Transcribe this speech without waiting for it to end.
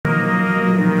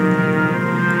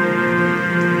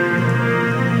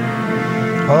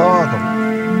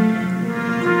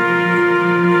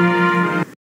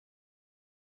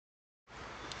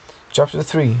Chapter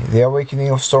 3. The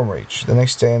Awakening of Stormrage. The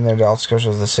next day near the outskirts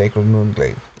of the sacred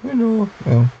Moonglade. You know.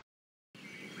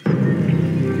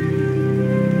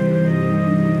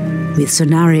 With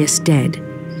Cenarius dead,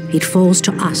 it falls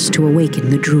to us to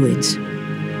awaken the druids.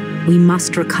 We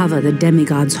must recover the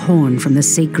demigod's horn from the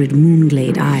sacred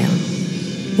Moonglade Isle.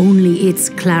 Only its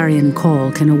clarion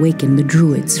call can awaken the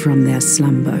druids from their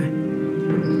slumber.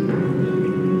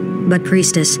 But,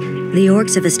 Priestess, the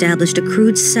orcs have established a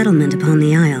crude settlement upon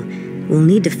the isle. We'll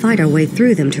need to fight our way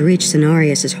through them to reach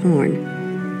Cenarius' horn.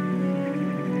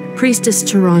 Priestess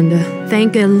Tyrande,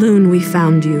 thank Elune we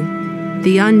found you.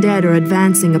 The undead are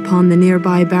advancing upon the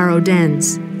nearby barrow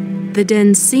dens. The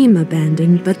dens seem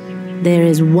abandoned, but there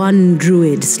is one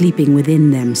druid sleeping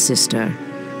within them, sister.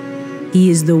 He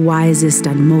is the wisest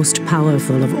and most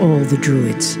powerful of all the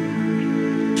druids.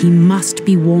 He must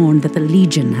be warned that the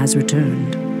Legion has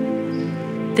returned.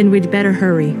 Then we'd better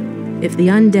hurry. If the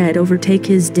undead overtake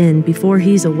his den before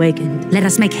he's awakened... Let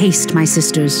us make haste, my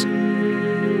sisters.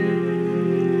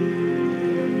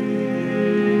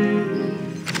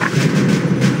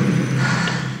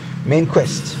 Main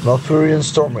quest, Malfurion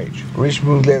Stormrage. Reach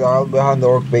Moonglade Isle behind the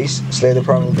Orc base, slay the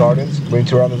Primal Guardians, bring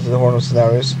Tyrande to the Horn of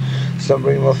Cenarius.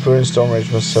 Slumbering Malfurion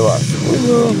Stormrage must survive.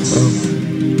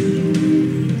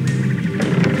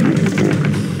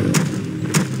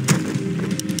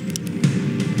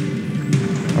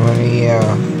 How many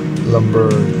lumber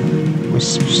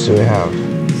wisps do we have?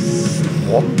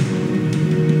 One?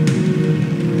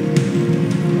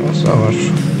 That's not much.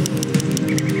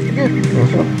 Okay,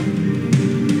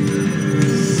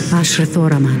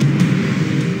 Ashrathoraman.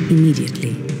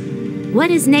 Immediately. What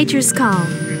is nature's call?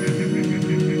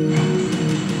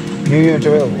 New unit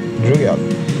available. Druid.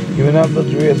 You will have the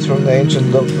druids from the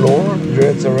ancient lore.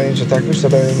 Druids are ranged attackers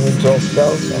that are immune to all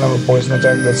spells and have a poison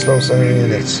attack that slows enemy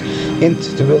units. Hint,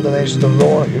 to build an ancient of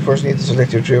lore, you first need to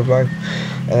select your tree of life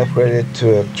and upgrade it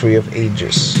to a tree of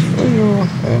ages.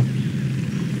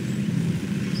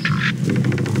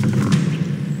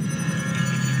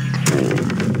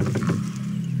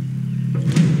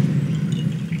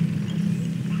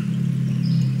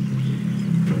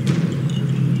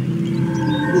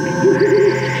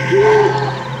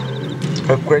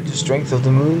 Upgrade the strength of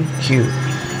the moon, Q.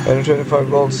 125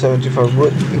 gold, 75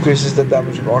 wood. Increases the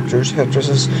damage of archers,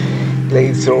 headresses,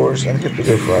 glaive throwers, and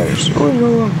hippogriff riders.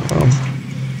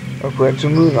 Upgrade to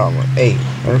moon armor, A.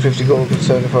 150 gold and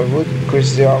 75 wood.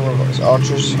 Increases the armor of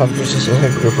archers, huntresses, and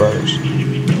hippogriff riders.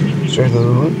 Strength of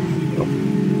the moon?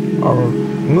 No. Armor.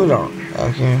 Moon armor.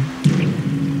 Okay.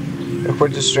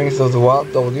 Upgrade the strength of the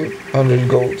wild, W. 100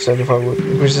 gold, 75 wood.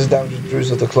 Increases damage of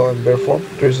druids of the claw and bear form.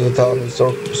 Druids of the talon and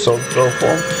sword throw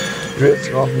form. Druids,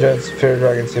 mountain giants, fairy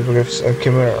dragons, hippogriffs, and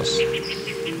chimeras.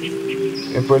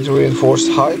 Upgrade to reinforced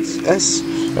hides, S.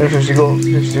 150 gold,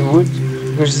 50 wood.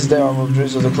 Increases the armor of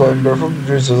druids of the claw and bear form.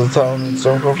 Druids of the talon and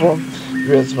stormclaw form.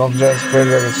 Druids, mountain giants, fairy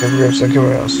dragons, hippogriffs, and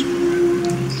chimeras.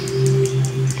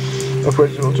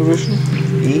 Upgrade to ultravision,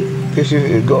 E.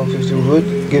 50 gold, 50 wood,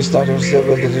 gives items the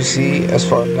ability to see as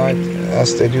far at night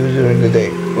as they do during the day.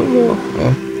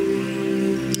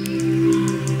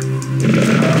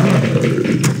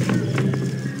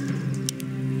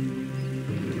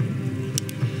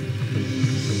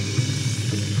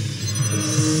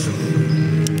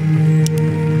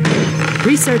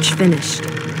 Research finished.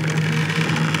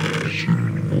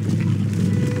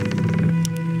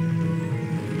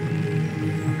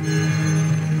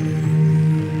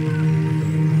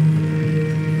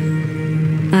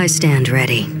 I stand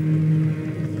ready.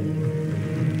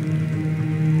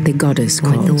 The goddess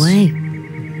calls. Point the way.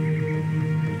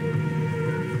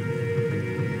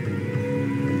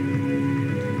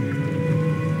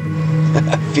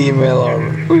 Female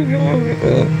armor.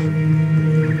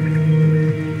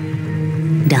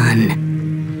 Done.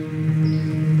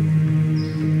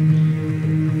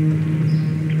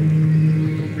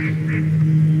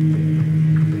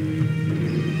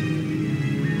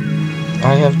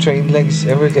 I have trained legs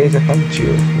every day to hunt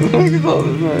you.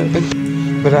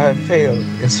 But I have failed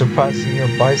in surpassing your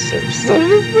biceps.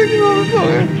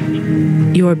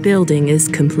 Your building is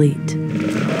complete.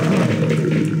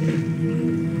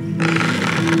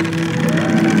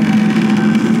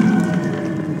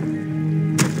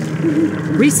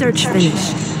 Research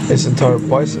finished. His entire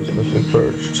biceps must be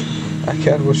purged. I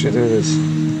can't watch you do this.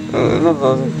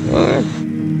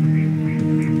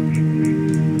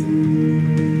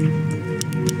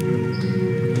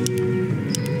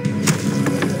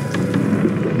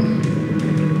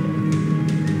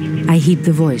 I heed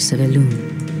the voice of Elune.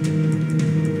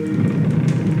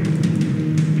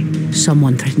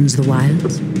 Someone threatens the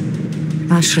wilds.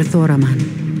 Ashrathoraman.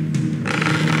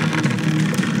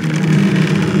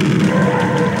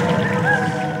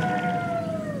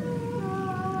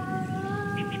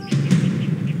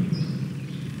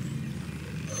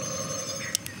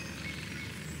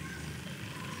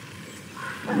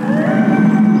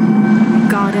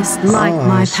 artist light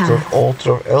my path. The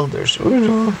altar of elders.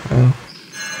 Yeah.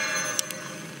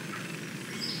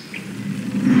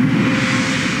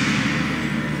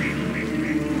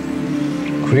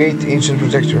 Create ancient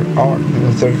protector. Arm.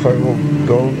 35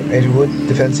 gold, 80 wood.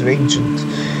 Defensive ancient.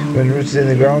 When rooted in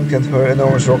the ground, can throw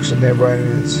enormous rocks at nearby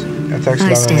enemies. Attacks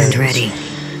I stand ready.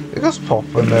 It goes pop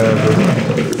when they're...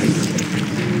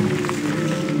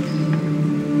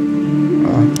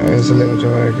 There's a limit to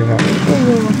what I can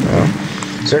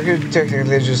have. So I could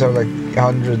technically just have like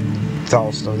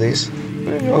 100,000 of these.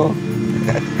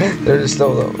 They're just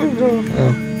slow though.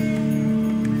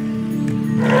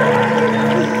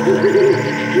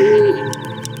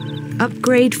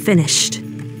 Upgrade finished.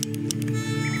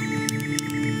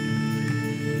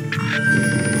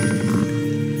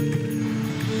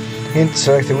 Hint,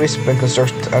 select a wisp and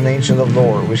construct an ancient of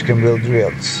lore which can build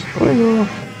dryads.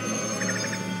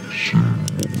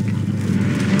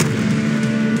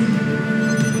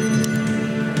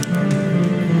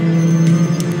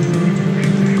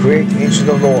 Create ancient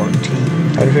of lore. T.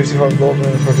 155 gold,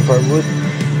 145 wood.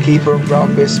 Keeper of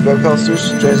ground-based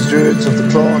spellcasters, trains druids of the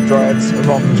claw, dryads, and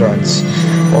mountain giants.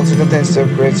 Also contains the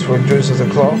upgrades for druids of the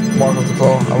claw, mark of the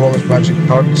claw, abolish magic,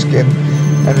 hardened skin,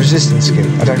 and resistance skin.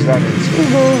 Attacks landings.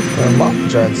 Mountain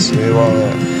giants.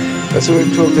 That's a weird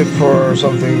tooltip for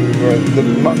something where the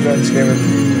mountain giants came in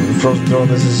Frozen Throne.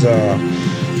 This is the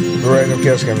Reign of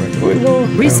Chaos came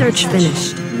in. Research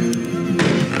finished.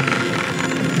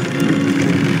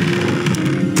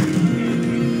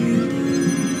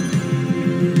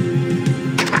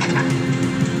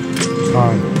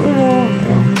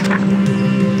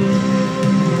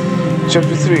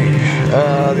 Chapter 3,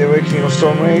 The Awakening of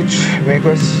Stormrage, main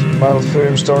quest,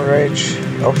 Malfurium Stormrage,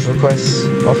 optional quests,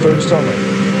 Malfurium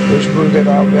Stormrage. Which prove that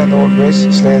I'll be at the Orc base,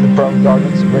 slay the Prime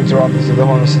Guardians, bring Tyrannos to the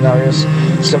Horn of Scenarios,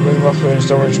 slumbering Malfurium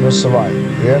Stormrage must survive.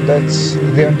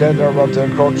 The undead are about to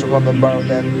encroach upon the barrow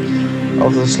den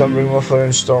of the slumbering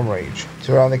Malfurium Stormrage.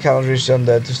 Tyranny cannot reach the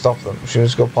undead to stop them. She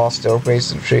must go past the Orc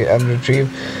base and retrieve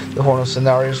the Horn of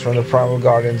Scenarios from the Primal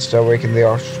Guardians to awaken the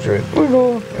Archdruid.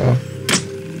 Yeah.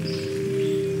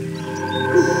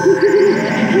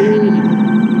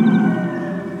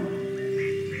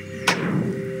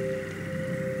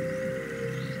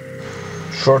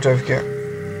 Short AFK.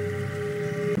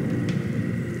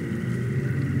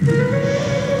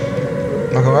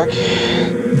 Welcome back.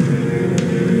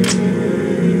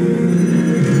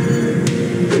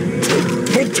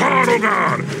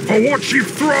 Potarogan! For what she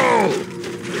throw!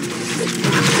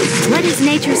 What is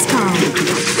nature's call?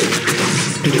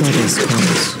 The goddess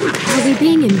calls. Are we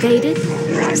being invaded?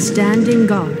 Standing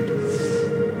guard.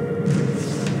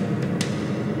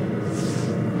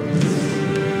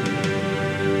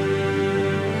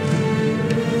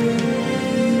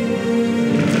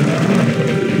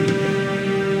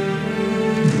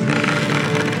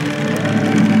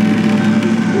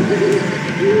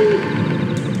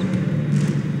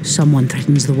 Someone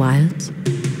threatens the wilds.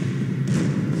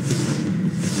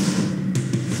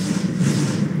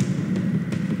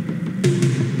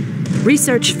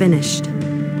 Research finished.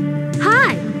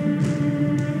 Hi!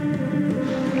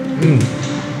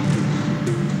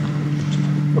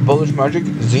 Abolish magic,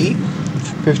 Z,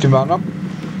 50 mana.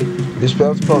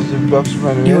 Dispels positive buffs from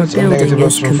enemy Your units and negative building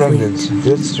buffs is from friend complete. units.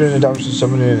 Deals 300 damage to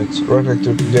summon units. Right click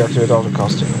to deactivate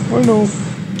auto-casting. Oh no.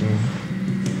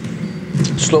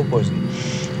 Slow poison.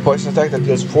 Poison attack that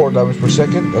deals 4 damage per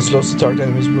second. That slows the target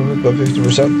enemy's movement by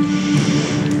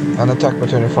 50%. And attack by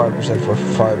 25% for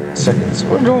 5 seconds.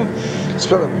 Oh no.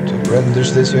 Spell ability.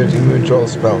 Renders this unit immune to all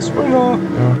spells. Oh no.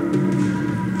 Yeah.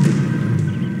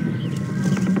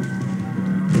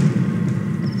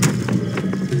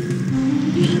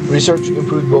 Research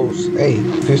improved bows. A.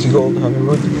 50 gold, 100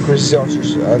 wood, increases the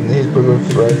archers and hit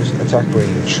proliferators attack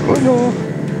range. Oh no!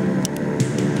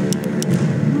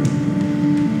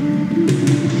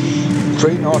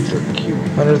 Train archer. Q.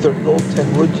 130 gold,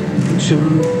 10 wood,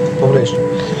 2 population.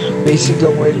 Basic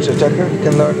long range attacker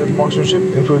can learn the marksmanship,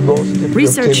 improved bows, and typical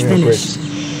Research taming finished.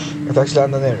 upgrades. Attacks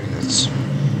land and air units.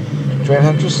 Train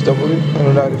huntress. W.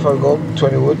 195 gold,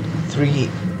 20 wood, 3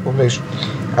 population.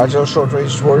 Agile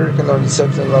short-range warrior can learn the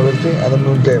sentinel ability and a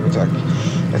moon glaive attack.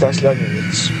 Attacks land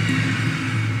units.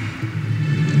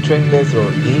 Train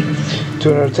Lathror. E.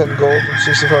 210 gold,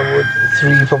 65 wood,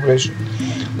 3 population.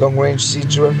 Long-range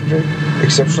siege weaponry.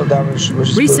 Exceptional damage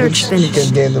versus Research buildings. finished.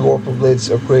 Can gain the warp of blades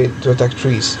upgrade to attack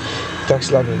trees.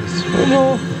 Attacks land units. Oh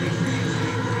no!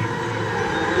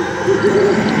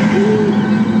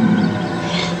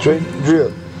 Train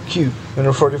Drill. Q.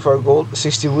 145 gold,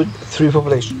 60 wood, 3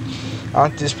 population.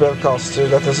 Anti-spellcaster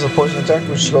that has a poison attack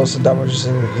which slows and damages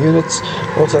in units.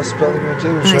 Also has spell immunity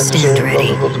which renders her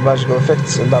vulnerable to magical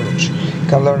effects and damage.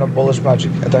 Can learn abolish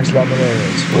magic. Attacks land on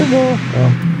areas.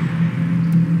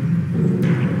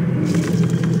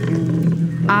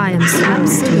 I am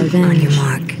swift to avenge. On your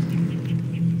mark.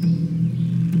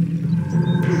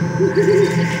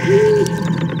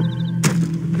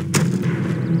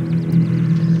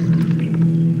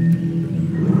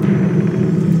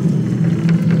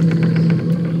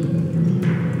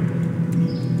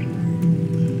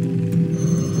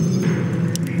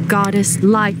 Goddess,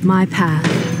 light my path.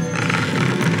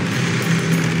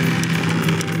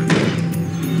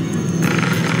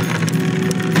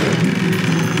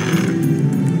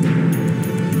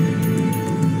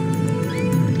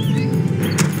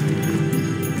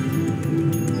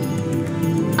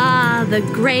 Ah, the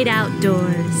great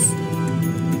outdoors.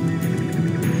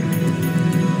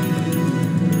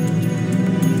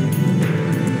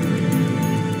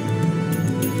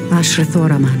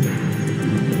 Ashrathoraman.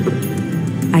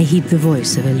 I heed the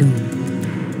voice of Elun.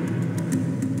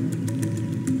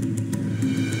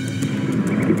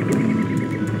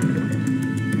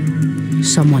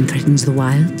 Someone threatens the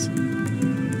wilds?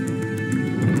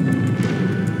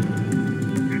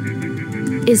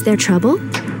 Is there trouble?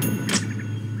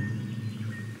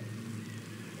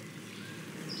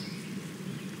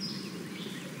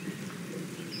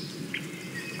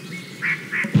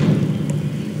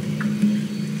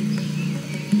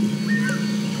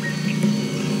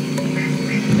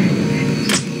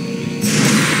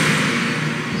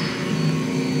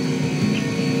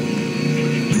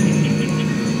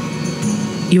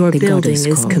 Your The building goddess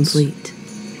is calls. complete.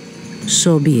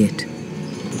 So be it.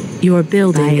 Your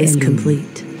building By is Elun.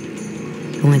 complete.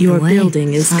 Point Your the way.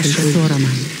 building is complete.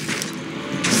 Ashrathoraman.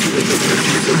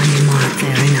 On your mark,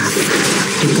 there enough.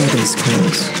 The goddess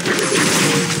calls.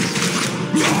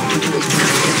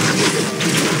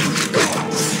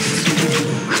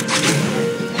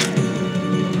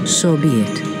 So be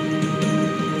it.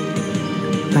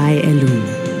 By Elun,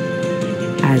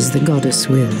 as the goddess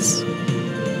wills.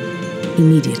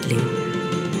 Immediately.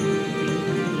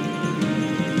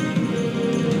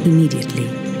 Immediately.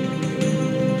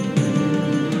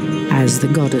 As the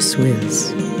goddess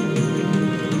wills.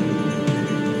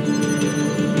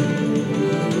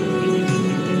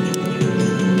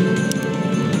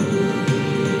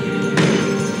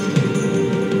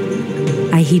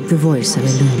 I heed the voice of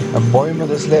Elun. A Bäume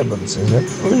des Lebens, is it?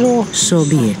 So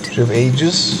be it. Tree of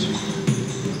Ages.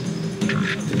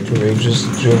 Tree of Ages.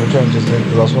 Tree of Eternity is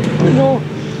the last one.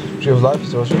 Tree of Life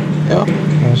is the last one. Yeah.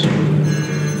 Nice.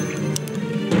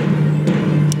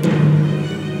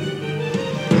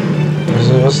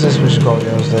 What's this mission called?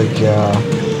 It was like,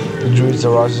 the druids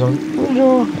are rising.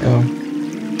 Yeah.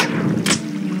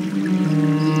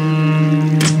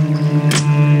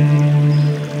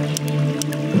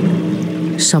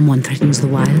 Someone threatens the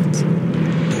wilds?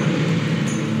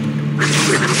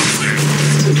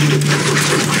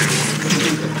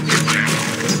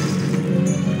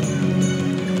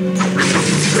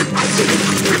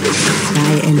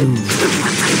 By Elun.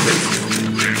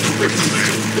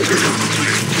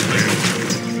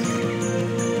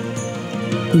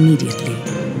 Immediately.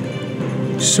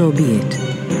 So be it.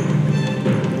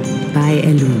 By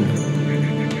Elun,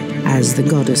 as the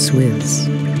goddess wills.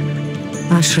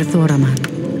 Ashrathoraman.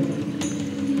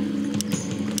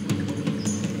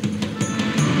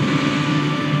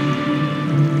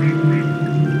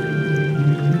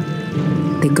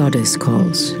 The goddess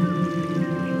calls,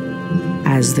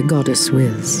 as the goddess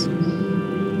wills.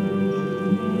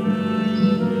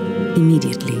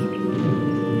 Immediately.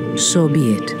 So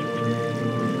be it.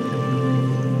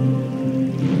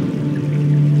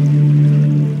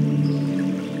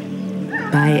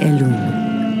 By Elun.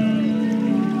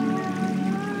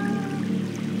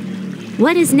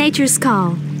 What is nature's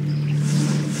call?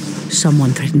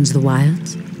 Someone threatens the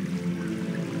wilds?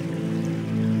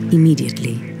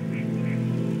 Immediately.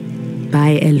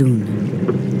 By Elun.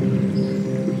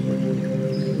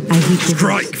 I heed the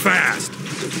Strike fast!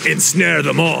 Ensnare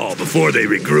them all before they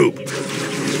regroup.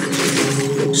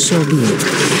 So be it.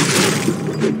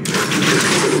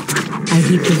 I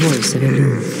heed the voice of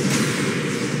Elun,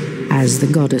 as the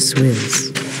goddess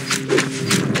wills.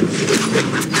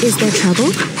 Is there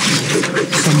trouble?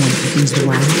 Someone threatens the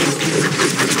wild.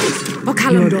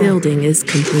 Your building is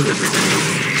complete.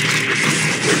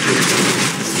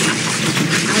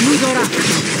 Amigora.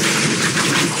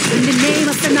 In the name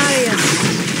of Cenarius.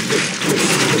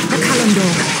 The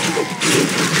Kalandor.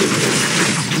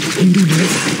 Indulia.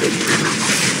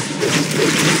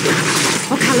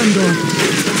 O Kalandor.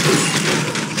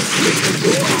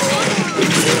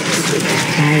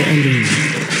 Elune.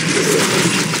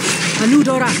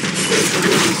 Anudora!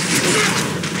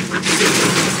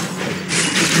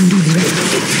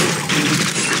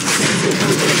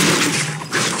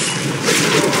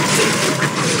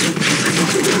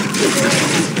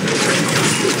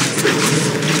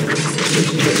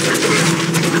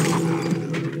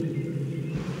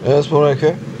 Ja, spårar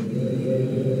kö.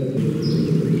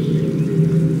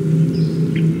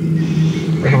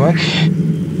 Welcome back.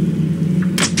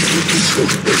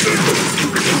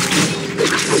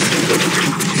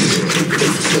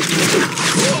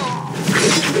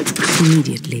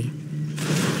 Immediately,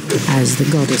 as the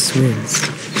goddess wills.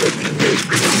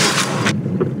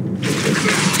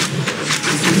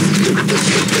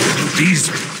 These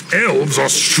elves are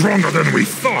stronger than we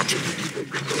thought.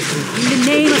 In the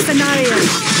name of Cenarius.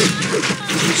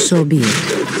 So be it.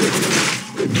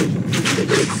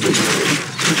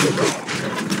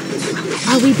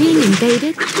 Are we being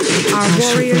invaded? Our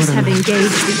warriors have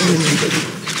engaged the enemy.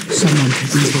 Someone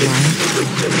threatens the wild.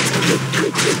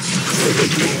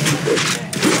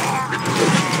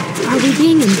 Are we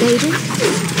being invaded?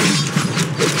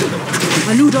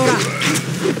 Anudora!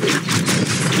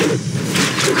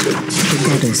 The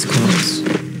goddess calls.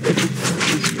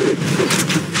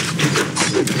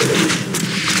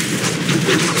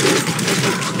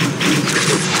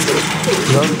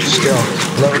 Level scout.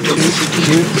 Level 2,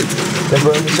 cube. The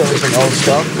burning service an all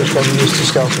scout, which can be used to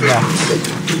scout the map.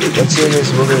 Let's see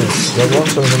invisible runes. Level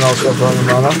 1 serves an all scout for 100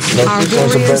 mana. Level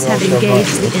 2 serves a better all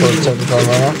scout for 75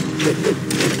 mana.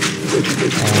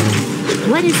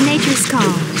 What is nature's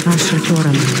call?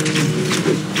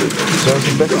 Serves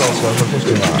a better all scout for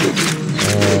 50 mana.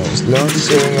 Learn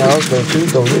searing out, level 2,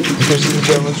 W, increases the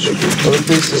damage of the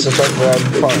beast is attacked by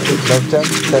added fire. Level 10,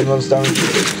 10 bonus damage.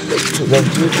 Level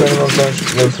 2, 20 bonus damage.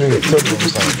 Level 3, 30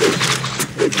 bonus damage.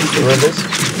 Read this?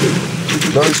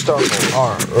 Learn Starfall,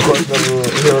 R. Requires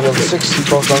hero level 6,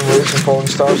 falls down waves from falling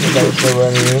stars and damage never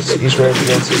any units. Each wave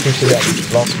deals 50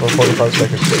 damage. Lasts for 45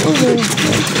 seconds.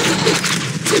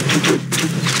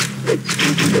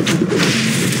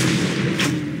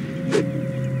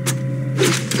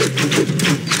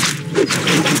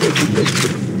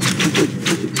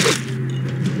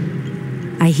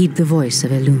 I heed the voice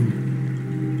of Elune.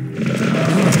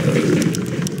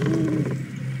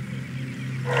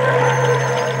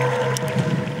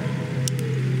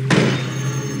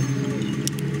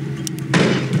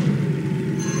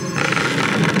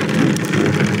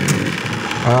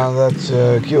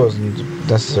 That key wasn't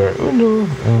necessary. Oh no.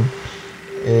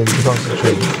 It becomes a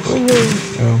tree. Oh no.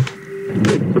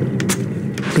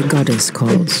 The goddess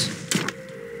calls.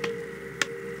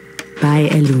 By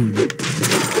Elune.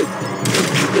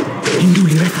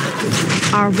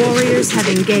 Our warriors have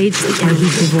engaged the enemy.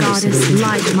 Goddess,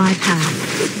 light my path.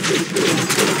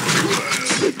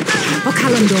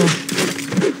 Okalandor.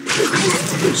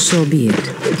 So be it.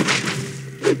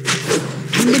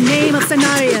 In the name of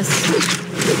Cenarius.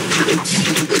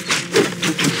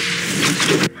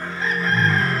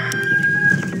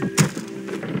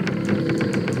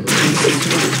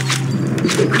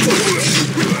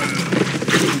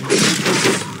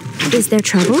 Is there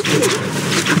trouble?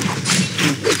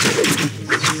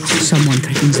 Someone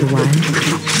threatens the wild.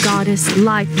 Goddess,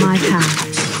 light my path.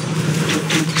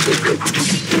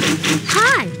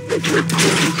 Hi!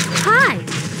 Hi!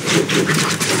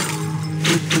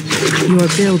 Your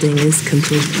building is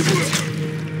complete.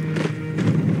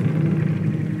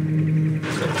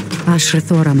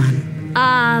 Ashrathoraman.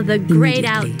 Ah, the great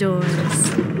outdoors.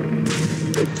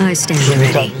 I stand Should we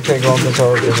ready. time to take on the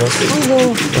tower with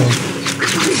us?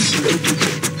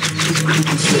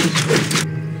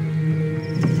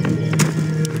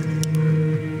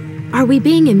 Are we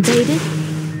being invaded?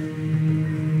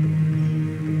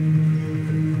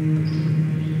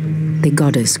 The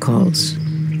goddess calls.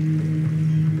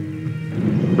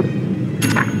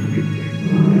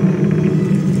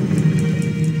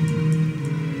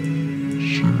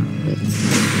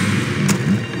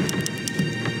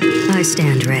 I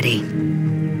stand ready.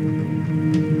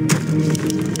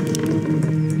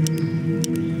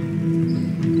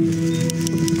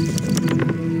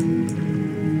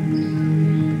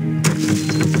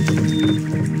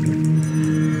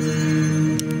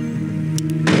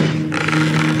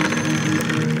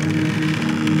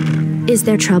 Is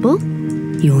there trouble?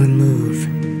 Your move.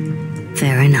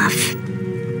 Fair enough.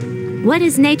 What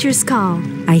is nature's call?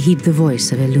 I heed the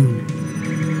voice of Elune.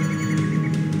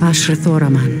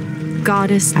 Ashrathoraman.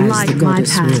 Goddess, As light the my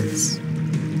goddess path. wills.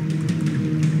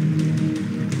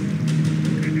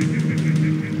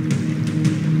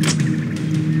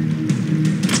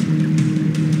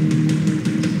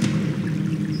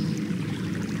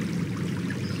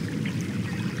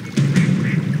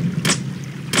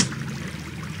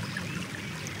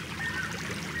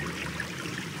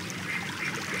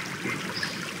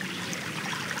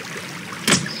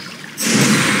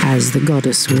 As the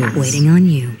goddess wills. Waiting on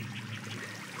you.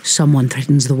 Someone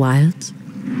threatens the wilds?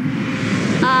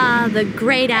 Ah, the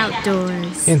great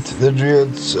outdoors. Hint, the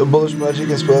druids' abolish magic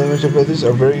and spell damage abilities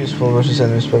are very useful versus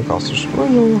enemy spellcasters.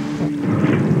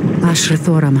 Ashra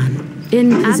Thoraman.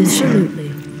 In position. Absolutely.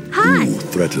 Hi!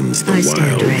 Threatens the I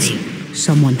stand wilds. ready.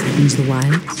 Someone threatens the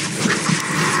wilds?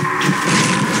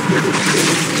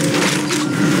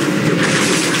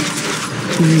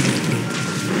 Immediately.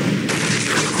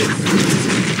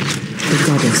 The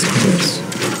goddess calls.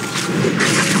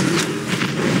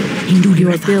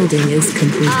 Your building is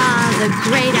complete. Ah, the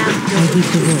great I outdoors. heed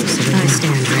the voice of I Elun.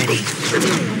 stand ready.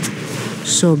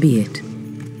 So be it.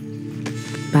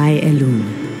 By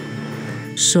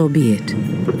Elun. So be it.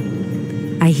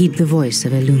 I heed the voice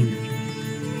of Elun.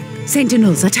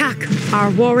 Sentinels, attack! Our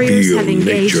warriors Feel have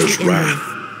engaged nature's the enemy. wrath.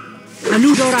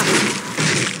 Anudora!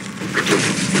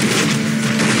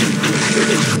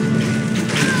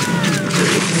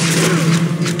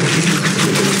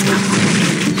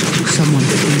 Someone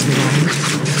threatens the wild.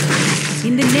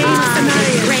 In the name of Ah, the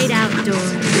Samaria! great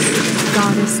outdoors.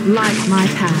 Goddess, light my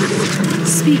path.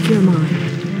 Speak your mind.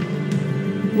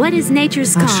 What is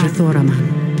nature's Ashra call? Thoraman.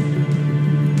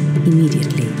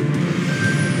 Immediately.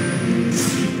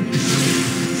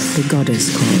 The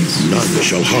goddess calls. None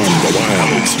shall harm the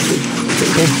wilds.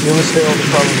 Hint, you must stay on the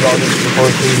common goddess before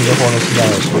treating the hornets and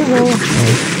arrows.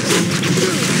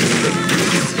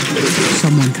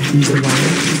 Someone threatens the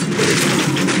wild.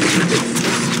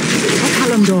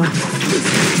 Kalamdor.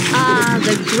 Ah,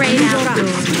 the great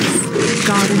outdoors.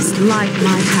 Goddess, light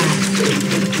my path.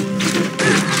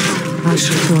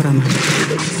 Ashra Thoraman.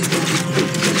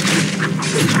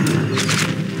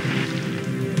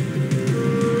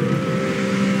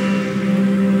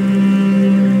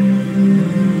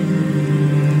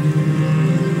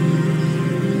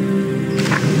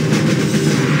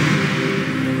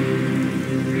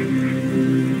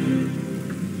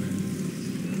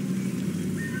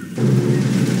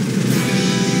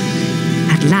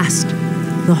 At last,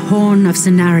 the horn of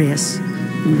Cenarius.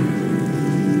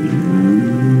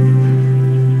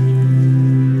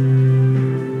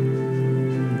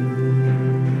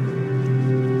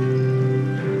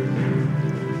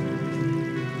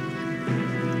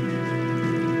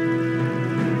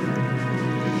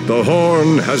 The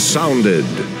horn has sounded,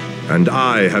 and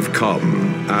I have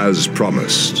come, as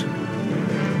promised.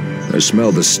 I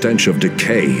smell the stench of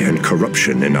decay and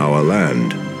corruption in our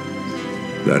land.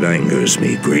 That angers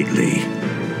me greatly.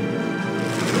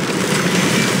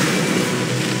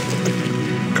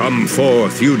 Come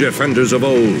forth, you defenders of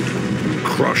old.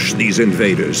 Crush these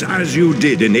invaders, as you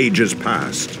did in ages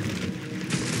past.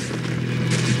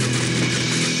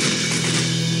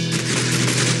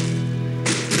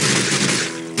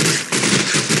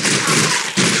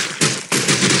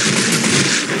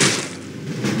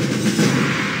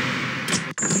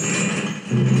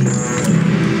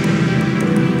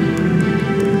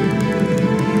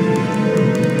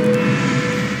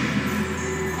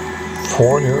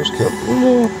 Four heroes killed.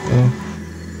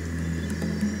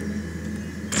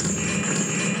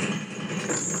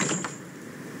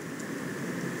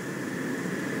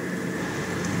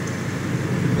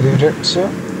 Leave it,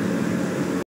 sir.